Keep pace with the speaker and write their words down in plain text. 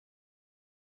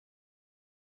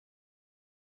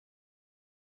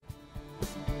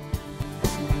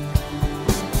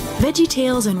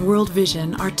VeggieTales and World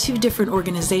Vision are two different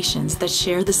organizations that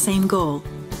share the same goal: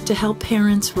 to help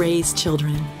parents raise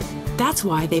children. That's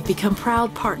why they've become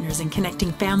proud partners in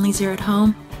connecting families here at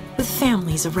home with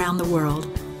families around the world.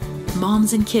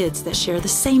 Moms and kids that share the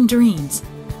same dreams,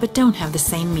 but don't have the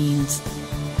same means.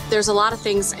 There's a lot of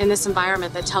things in this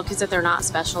environment that tell kids that they're not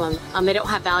special and they don't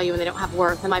have value and they don't have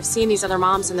worth. And I've seen these other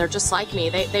moms and they're just like me.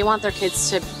 They want their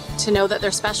kids to know that they're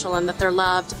special and that they're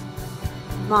loved.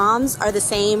 Moms are the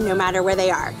same no matter where they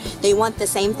are. They want the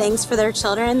same things for their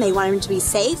children. They want them to be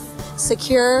safe,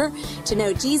 secure, to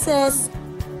know Jesus.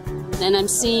 And I'm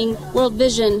seeing World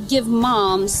Vision give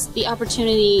moms the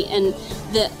opportunity and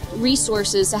the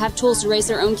resources to have tools to raise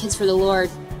their own kids for the Lord.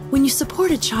 When you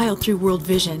support a child through World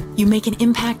Vision, you make an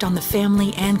impact on the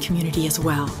family and community as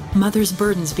well. Mothers'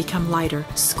 burdens become lighter,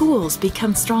 schools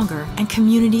become stronger, and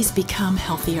communities become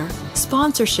healthier.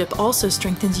 Sponsorship also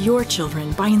strengthens your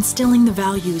children by instilling the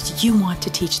values you want to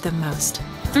teach them most.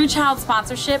 Through child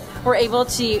sponsorship, we're able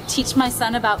to teach my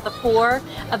son about the poor,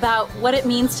 about what it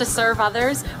means to serve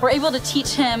others. We're able to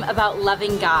teach him about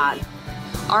loving God.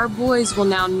 Our boys will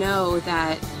now know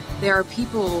that there are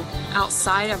people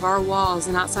outside of our walls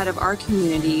and outside of our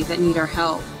community that need our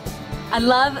help. I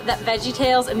love that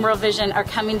VeggieTales and World Vision are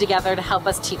coming together to help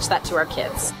us teach that to our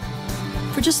kids.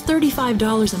 For just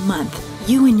 $35 a month,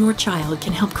 you and your child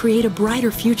can help create a brighter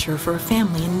future for a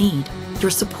family in need. Your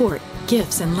support,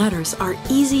 gifts, and letters are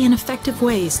easy and effective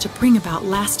ways to bring about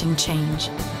lasting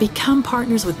change. Become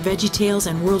partners with VeggieTales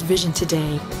and World Vision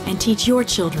today and teach your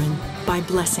children by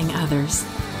blessing others.